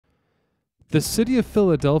The city of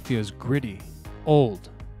Philadelphia is gritty, old,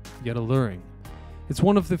 yet alluring. It's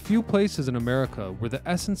one of the few places in America where the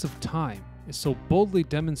essence of time is so boldly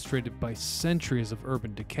demonstrated by centuries of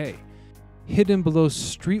urban decay. Hidden below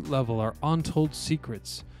street level are untold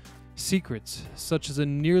secrets. Secrets such as a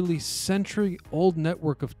nearly century-old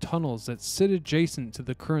network of tunnels that sit adjacent to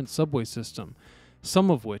the current subway system,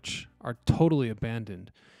 some of which are totally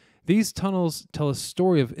abandoned. These tunnels tell a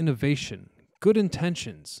story of innovation, good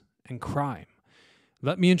intentions, and crime.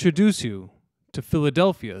 Let me introduce you to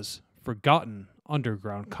Philadelphia's forgotten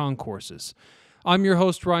underground concourses. I'm your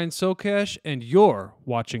host, Ryan Sokash, and you're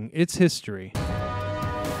watching It's History.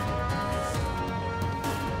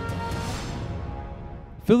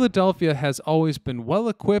 Philadelphia has always been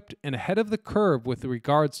well-equipped and ahead of the curve with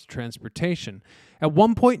regards to transportation. At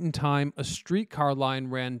one point in time, a streetcar line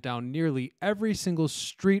ran down nearly every single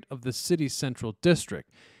street of the city's central district.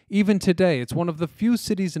 Even today, it's one of the few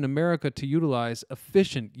cities in America to utilize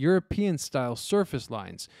efficient European-style surface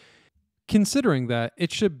lines. Considering that,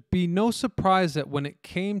 it should be no surprise that when it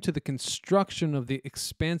came to the construction of the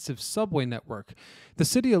expansive subway network, the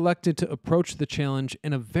city elected to approach the challenge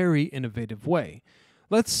in a very innovative way.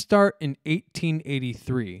 Let's start in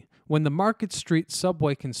 1883, when the Market Street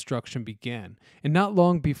subway construction began, and not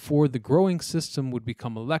long before the growing system would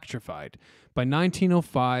become electrified. By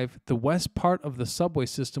 1905, the west part of the subway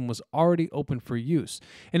system was already open for use,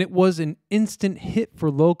 and it was an instant hit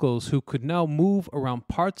for locals who could now move around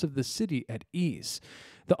parts of the city at ease.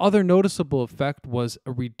 The other noticeable effect was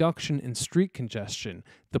a reduction in street congestion,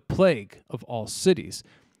 the plague of all cities.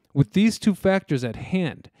 With these two factors at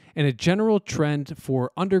hand, and a general trend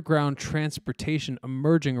for underground transportation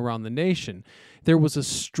emerging around the nation, there was a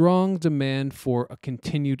strong demand for a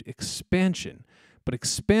continued expansion. But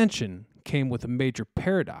expansion came with a major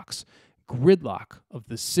paradox: gridlock of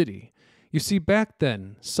the city. You see, back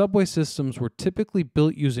then, subway systems were typically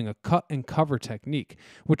built using a cut-and-cover technique,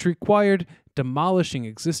 which required demolishing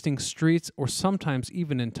existing streets or sometimes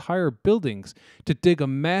even entire buildings to dig a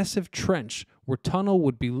massive trench where tunnel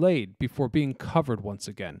would be laid before being covered once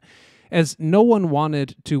again. As no one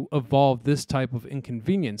wanted to evolve this type of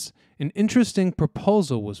inconvenience, an interesting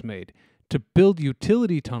proposal was made to build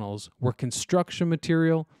utility tunnels where construction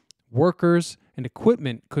material, workers, and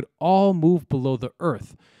equipment could all move below the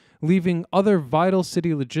earth, leaving other vital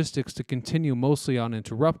city logistics to continue mostly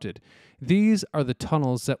uninterrupted. These are the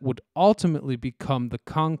tunnels that would ultimately become the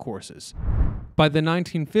concourses. By the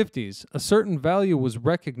 1950s, a certain value was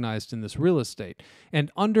recognized in this real estate,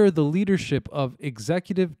 and under the leadership of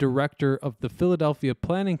Executive Director of the Philadelphia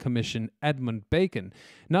Planning Commission, Edmund Bacon,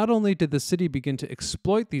 not only did the city begin to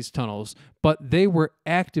exploit these tunnels, but they were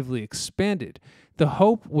actively expanded. The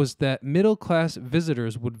hope was that middle-class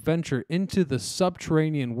visitors would venture into the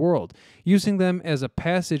subterranean world, using them as a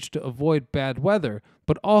passage to avoid bad weather,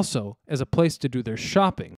 but also as a place to do their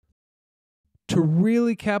shopping. To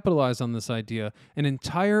really capitalize on this idea, an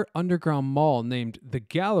entire underground mall named The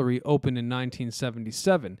Gallery opened in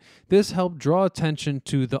 1977. This helped draw attention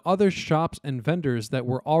to the other shops and vendors that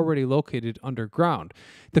were already located underground.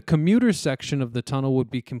 The commuter section of the tunnel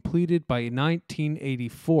would be completed by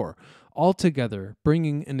 1984, altogether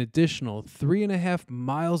bringing an additional 3.5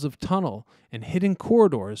 miles of tunnel and hidden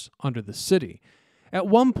corridors under the city. At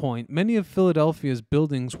one point, many of Philadelphia's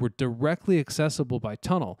buildings were directly accessible by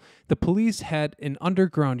tunnel. The police had an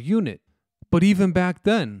underground unit, but even back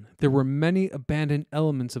then, there were many abandoned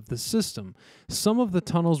elements of the system. Some of the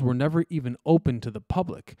tunnels were never even open to the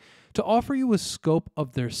public. To offer you a scope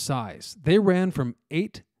of their size, they ran from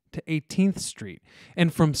 8th to 18th Street,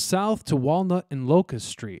 and from South to Walnut and Locust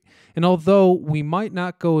Street. And although we might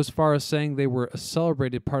not go as far as saying they were a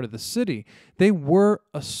celebrated part of the city, they were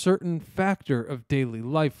a certain factor of daily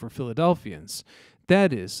life for Philadelphians.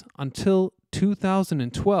 That is, until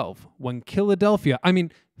 2012, when Philadelphia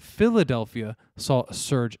saw a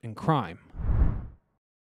surge in crime.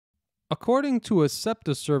 According to a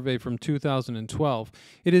SEPTA survey from 2012,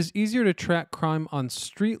 it is easier to track crime on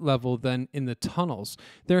street level than in the tunnels.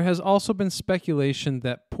 There has also been speculation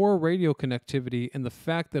that poor radio connectivity and the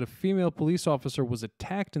fact that a female police officer was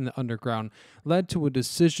attacked in the underground led to a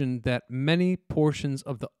decision that many portions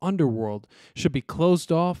of the underworld should be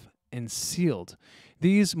closed off and sealed.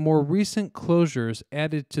 These more recent closures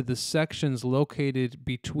added to the sections located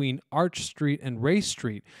between Arch Street and Ray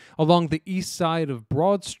Street along the east side of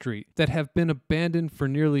Broad Street that have been abandoned for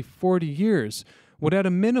nearly 40 years would at a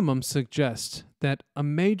minimum suggest that a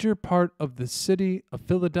major part of the city of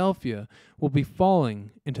Philadelphia will be falling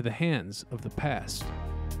into the hands of the past.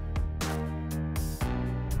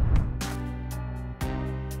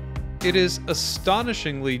 It is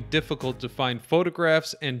astonishingly difficult to find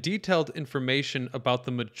photographs and detailed information about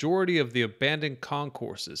the majority of the abandoned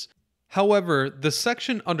concourses. However, the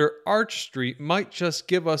section under Arch Street might just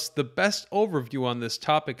give us the best overview on this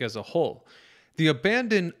topic as a whole. The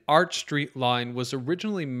abandoned Arch Street line was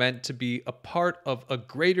originally meant to be a part of a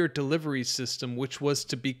greater delivery system which was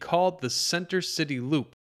to be called the Center City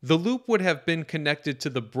Loop. The loop would have been connected to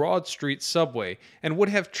the Broad Street subway and would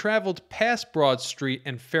have traveled past Broad Street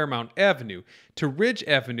and Fairmount Avenue to Ridge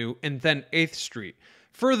Avenue and then 8th Street.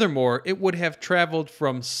 Furthermore, it would have traveled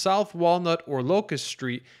from South Walnut or Locust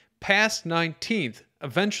Street past 19th,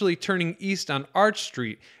 eventually turning east on Arch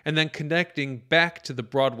Street and then connecting back to the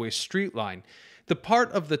Broadway Street line. The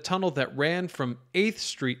part of the tunnel that ran from 8th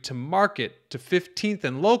Street to Market to 15th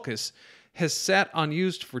and Locust has sat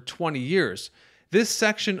unused for 20 years. This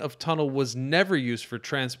section of tunnel was never used for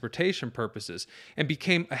transportation purposes and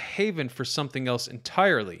became a haven for something else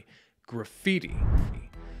entirely: graffiti.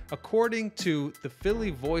 According to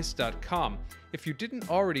thephillyvoice.com, if you didn't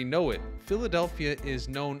already know it, Philadelphia is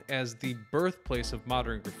known as the birthplace of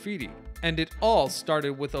modern graffiti. And it all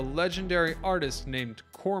started with a legendary artist named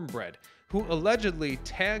Cornbread, who allegedly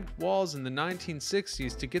tagged walls in the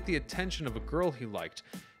 1960s to get the attention of a girl he liked.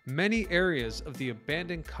 Many areas of the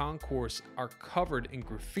abandoned concourse are covered in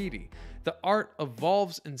graffiti. The art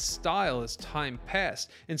evolves in style as time passed,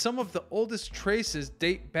 and some of the oldest traces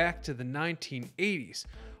date back to the 1980s.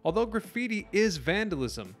 Although graffiti is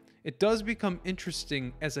vandalism, it does become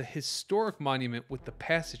interesting as a historic monument with the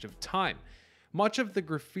passage of time. Much of the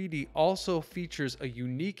graffiti also features a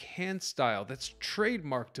unique hand style that's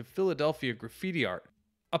trademarked to Philadelphia graffiti art.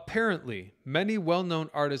 Apparently, many well-known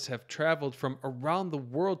artists have traveled from around the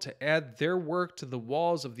world to add their work to the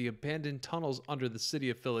walls of the abandoned tunnels under the city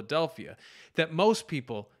of Philadelphia that most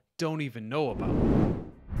people don't even know about.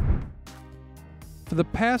 For the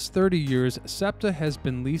past 30 years, SEPTA has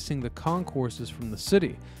been leasing the concourses from the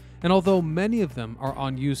city, and although many of them are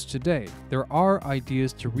unused today, there are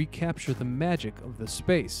ideas to recapture the magic of the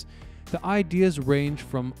space. The ideas range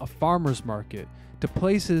from a farmer's market to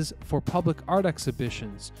places for public art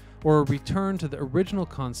exhibitions, or a return to the original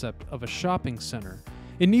concept of a shopping center.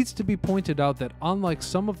 It needs to be pointed out that unlike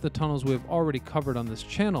some of the tunnels we have already covered on this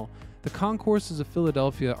channel, the concourses of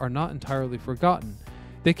Philadelphia are not entirely forgotten.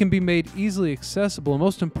 They can be made easily accessible, and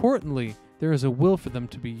most importantly, there is a will for them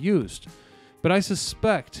to be used. But I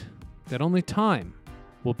suspect that only time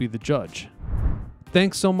will be the judge.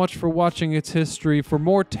 Thanks so much for watching It's History. For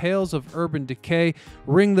more tales of urban decay,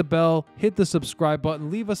 ring the bell, hit the subscribe button,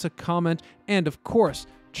 leave us a comment, and of course,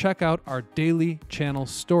 check out our daily channel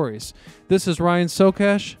stories. This is Ryan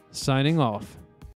Sokash, signing off.